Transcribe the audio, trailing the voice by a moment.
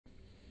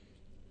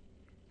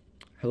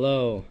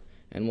Hello,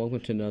 and welcome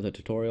to another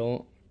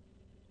tutorial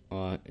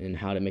in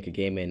how to make a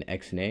game in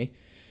XNA.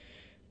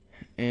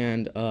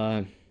 And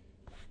I'm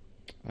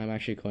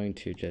actually going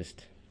to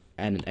just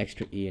add an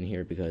extra E in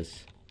here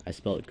because I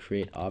spelled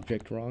create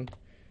object wrong.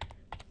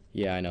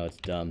 Yeah, I know, it's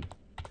dumb.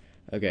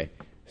 Okay,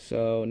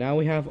 so now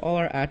we have all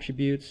our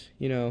attributes.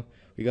 You know,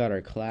 we got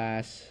our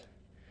class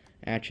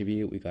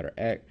attribute, we got our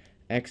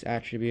X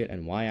attribute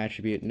and Y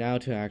attribute. Now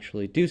to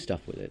actually do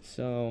stuff with it.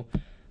 So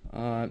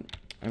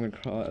I'm going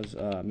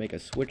to make a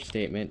switch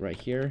statement right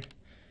here,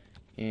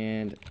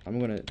 and I'm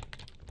going to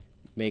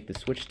make the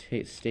switch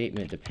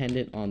statement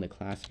dependent on the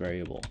class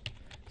variable.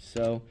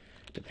 So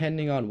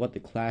depending on what the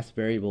class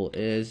variable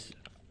is,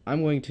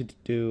 I'm going to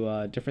do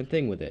a different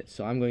thing with it.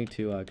 So I'm going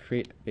to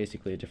create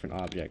basically a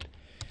different object.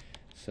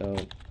 So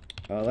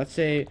let's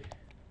say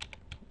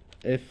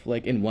if,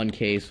 like, in one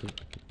case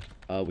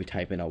we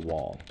type in a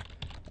wall,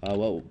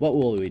 what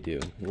will we do?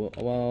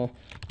 Well,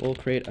 we'll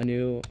create a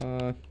new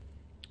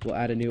we'll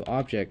add a new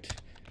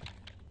object,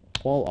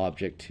 wall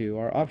object, to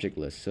our object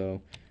list. So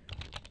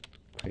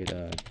create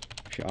a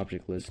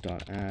object list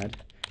dot add.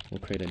 We'll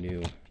create a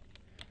new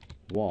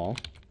wall,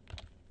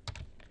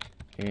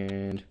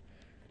 and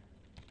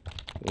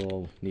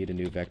we'll need a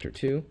new vector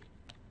too.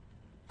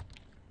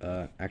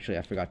 Actually,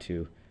 I forgot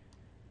to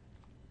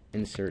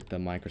insert the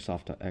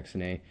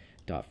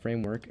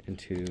Microsoft.xna.framework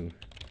into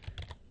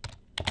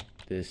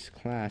this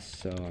class,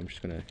 so I'm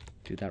just gonna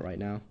do that right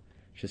now,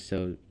 just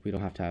so we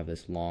don't have to have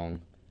this long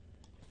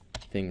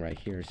thing right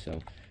here. So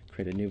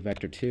create a new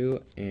vector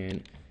 2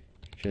 and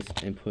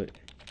just input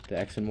the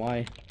x and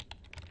y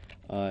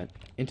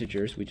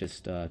integers we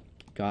just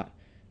got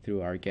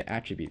through our get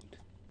attribute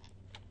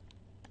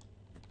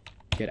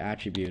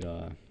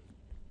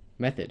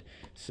method.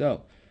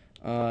 So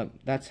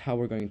that's how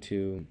we're going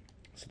to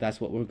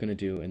that's what we're going to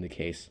do in the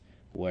case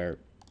where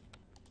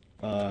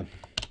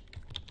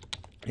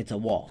it's a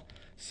wall.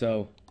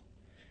 So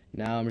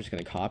now I'm just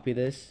going to copy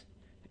this,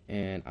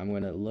 and I'm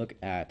going to look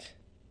at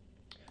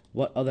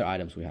what other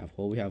items we have.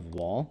 Well, we have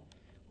wall,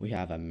 we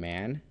have a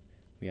man,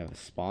 we have a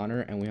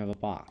spawner, and we have a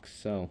box.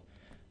 So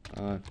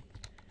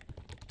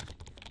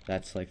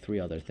that's like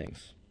 3 other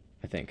things,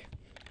 I think.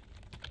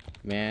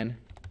 Man,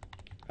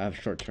 I have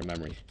short-term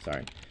memory,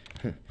 sorry.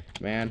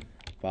 Man,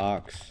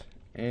 box,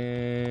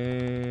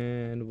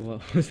 and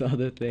what was the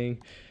other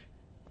thing?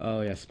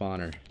 Oh yeah,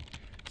 spawner.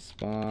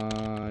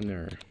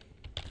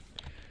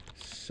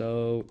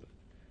 So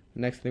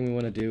next thing we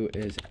want to do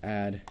is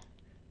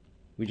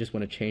we just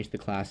want to change the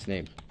class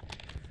name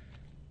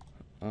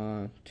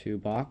to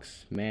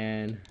box,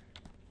 man,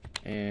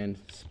 and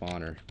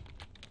spawner.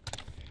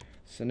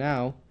 So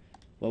now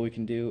what we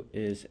can do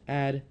is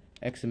add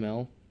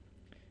XML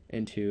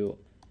into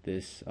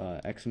this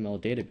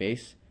XML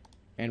database,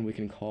 and we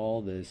can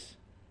call this,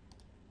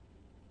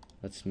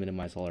 let's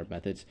minimize all our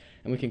methods,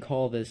 and we can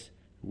call this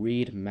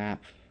read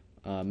map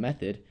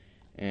method,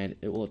 and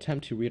it will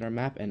attempt to read our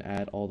map and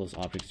add all those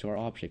objects to our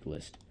object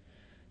list.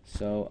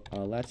 So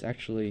let's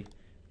actually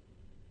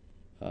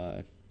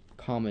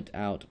comment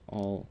out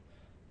all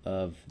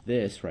of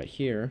this right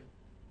here.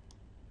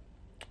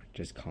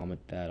 Just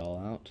comment that all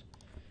out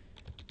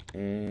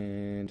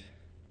and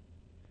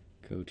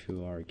go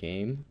to our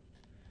game,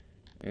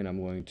 and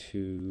I'm going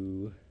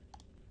to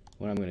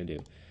I'm going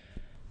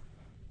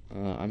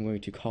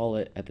to call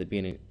it at the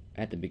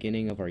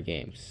beginning of our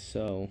game.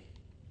 So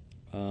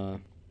where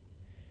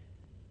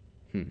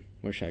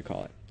should I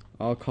call it?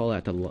 I'll call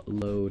it the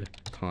load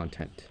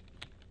content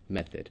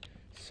method.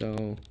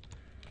 So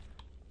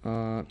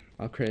I'll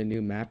create a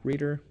new map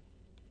reader.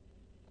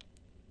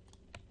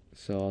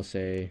 So I'll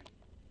say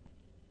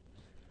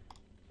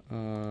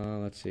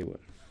let's see, what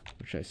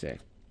should I say?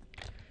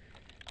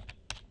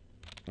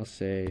 I'll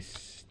say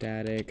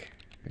static,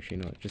 actually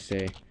no, just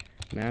say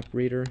map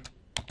reader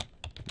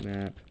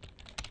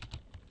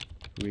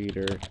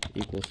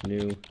equals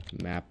new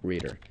map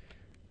reader.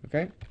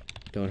 Okay,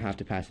 don't have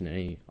to pass in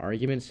any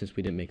arguments since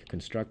we didn't make a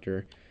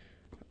constructor,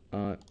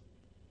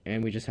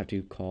 and we just have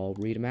to call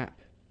read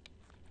map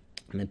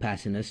and then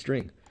pass in a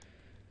string.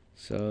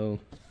 So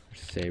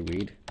just say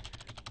read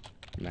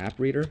map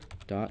reader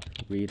dot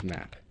read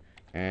map,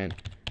 and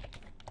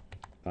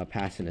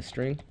pass in a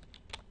string,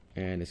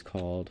 and it's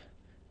called,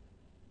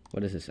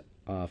 what is this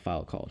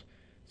file called?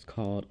 It's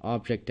called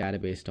object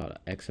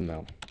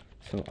database.xml.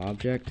 So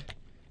object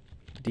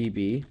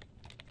db.xml.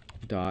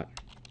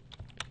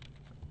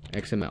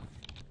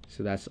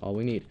 So that's all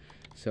we need.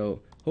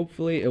 So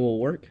hopefully it will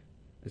work.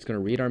 It's going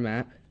to read our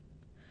map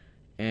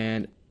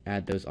and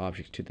add those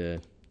objects to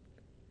the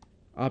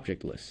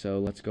object list. So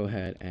let's go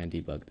ahead and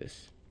debug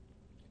this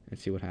and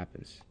see what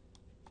happens.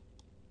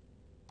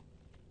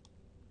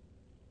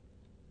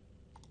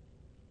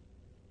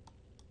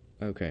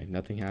 Okay,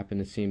 nothing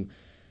happened. It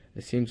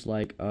seems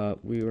like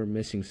we were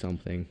missing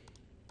something.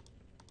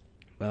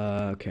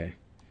 Okay,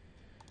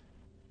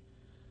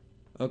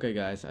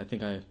 guys, I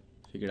think I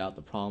figured out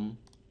the problem.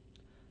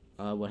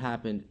 What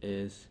happened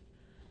is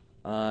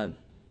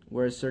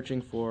we're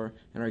searching for,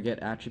 in our get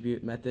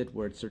attribute method,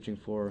 we're searching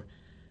for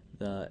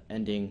the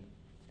ending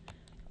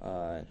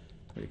what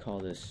do you call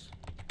this?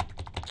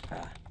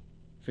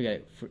 Forget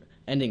it.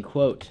 Ending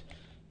quote.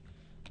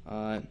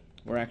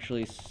 We're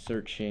actually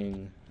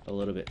searching a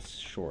little bit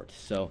short,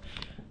 so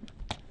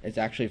it's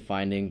actually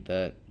finding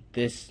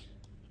this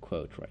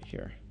quote right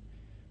here.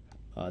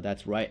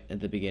 That's right at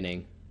the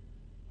beginning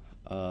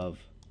of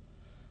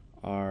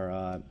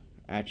our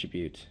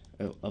attribute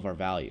of our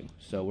value.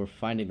 So we're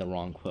finding the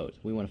wrong quote.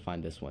 We want to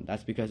find this one.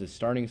 That's because it's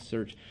starting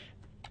search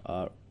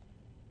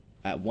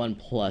at 1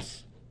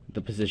 plus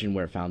the position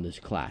where it found this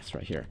class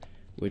right here,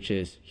 which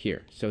is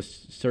here. So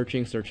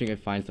searching, it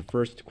finds the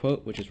first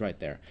quote, which is right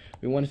there.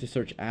 We wanted to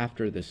search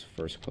after this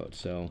first quote,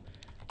 so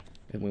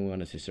we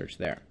wanted to search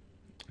there.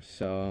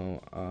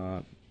 So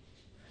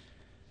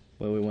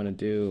what we want to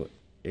do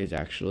is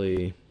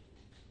actually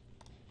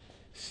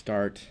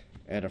start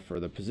at a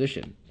further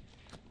position,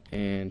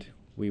 and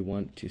we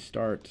want to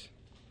start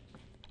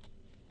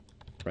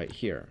right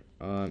here.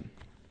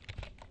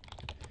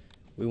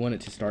 We want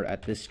it to start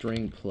at this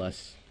string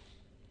plus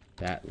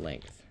that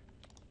length.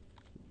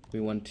 We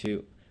want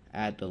to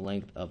add the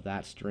length of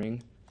that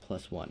string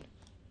plus 1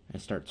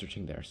 and start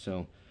searching there.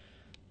 So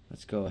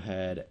let's go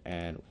ahead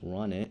and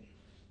run it.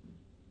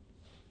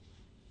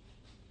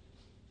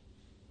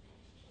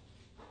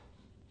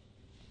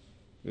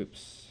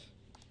 Oops,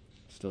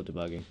 still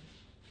debugging.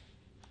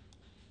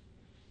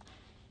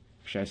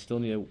 Actually, I still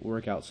need to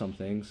work out some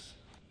things.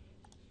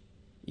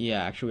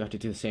 Yeah, actually we have to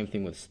do the same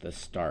thing with the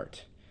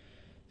start.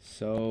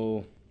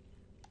 So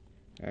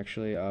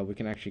actually we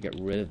can actually get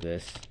rid of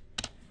this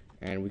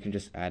and we can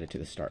just add it to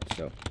the start.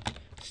 So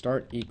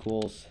start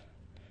equals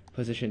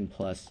position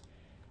plus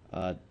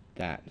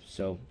that.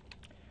 So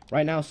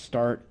right now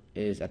start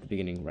is at the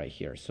beginning right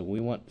here, so we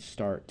want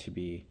start to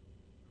be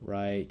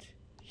right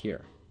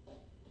here.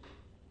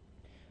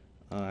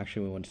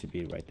 Actually we want it to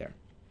be right there,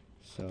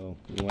 so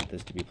we want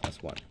this to be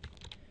plus 1.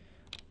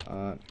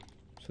 So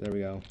there we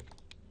go.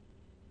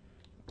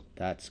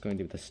 That's going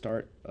to be the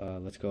start.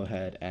 Let's go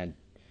ahead and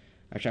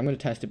actually I'm going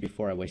to test it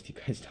before I waste you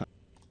guys' time.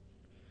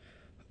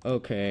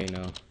 Okay,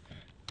 no.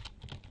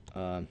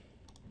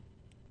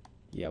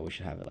 Yeah, we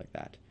should have it like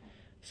that.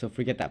 So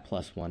forget that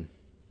plus 1.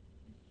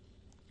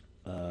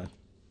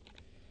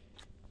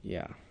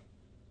 Yeah.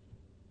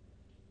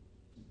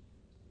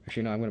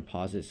 Actually, no, I'm going to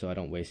pause it so I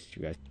don't waste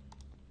you guys.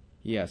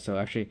 Yeah, so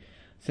actually,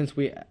 since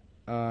we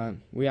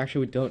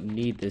actually don't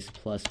need this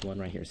plus 1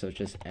 right here, so it's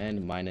just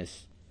end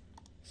minus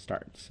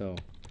start. So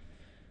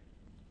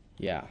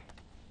yeah.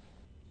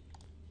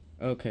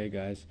 Okay,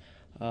 guys.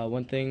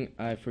 One thing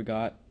I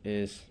forgot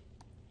is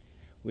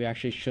we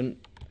actually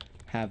shouldn't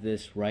have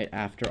this right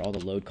after all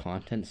the load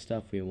content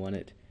stuff. We want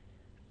it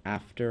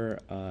after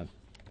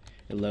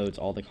it loads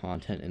all the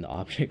content in the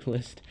object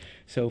list.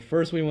 So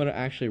first we want to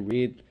actually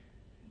read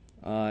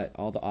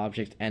all the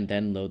objects and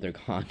then load their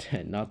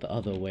content, not the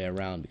other way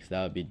around, because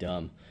that would be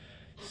dumb.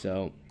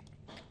 So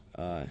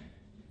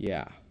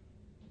yeah.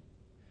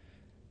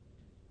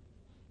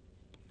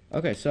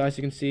 Okay, so as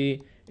you can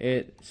see,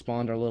 it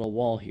spawned our little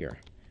wall here,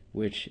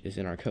 which is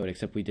in our code,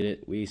 except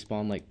we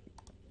spawned like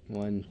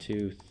 1,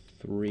 2,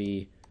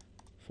 3,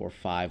 4,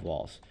 5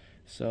 walls.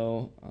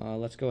 So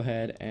let's go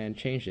ahead and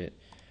change it.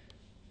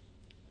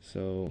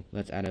 So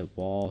let's add a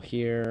wall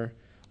here.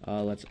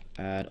 Let's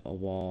add a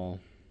wall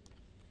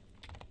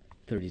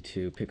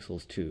 32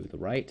 pixels to the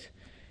right,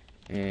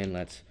 and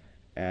let's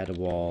add a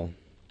wall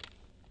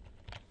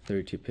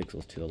 32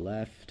 pixels to the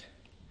left,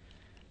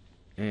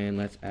 and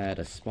let's add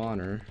a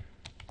spawner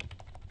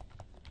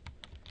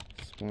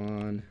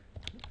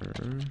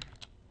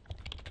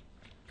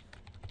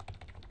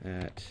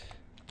at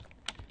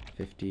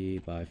 50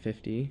 by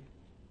 50.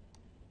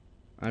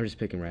 I'm just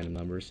picking random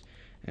numbers,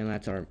 and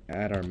let's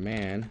add our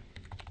man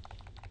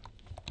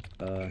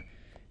and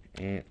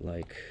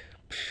like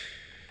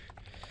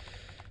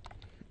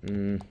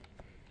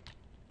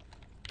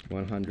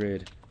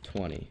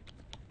 120,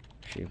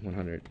 actually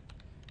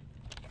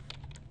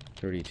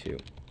 132.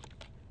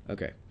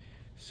 Okay,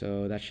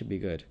 so that should be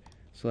good.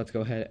 So let's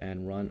go ahead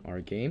and run our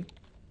game,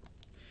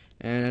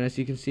 and as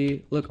you can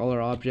see, look, all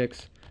our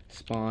objects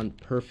spawned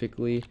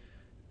perfectly,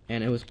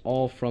 and it was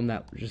all from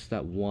just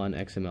that one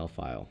XML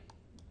file.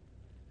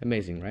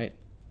 Amazing, right?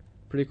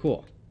 Pretty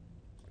cool.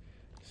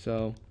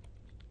 So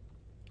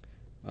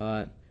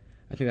I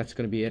think that's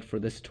going to be it for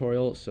this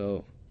tutorial.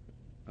 So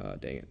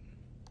dang it.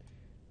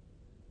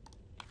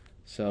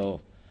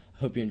 So I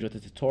hope you enjoyed the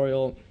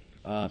tutorial.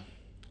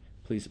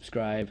 Please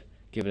subscribe,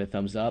 give it a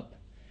thumbs up,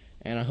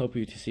 and I hope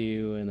to see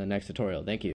you in the next tutorial. Thank you.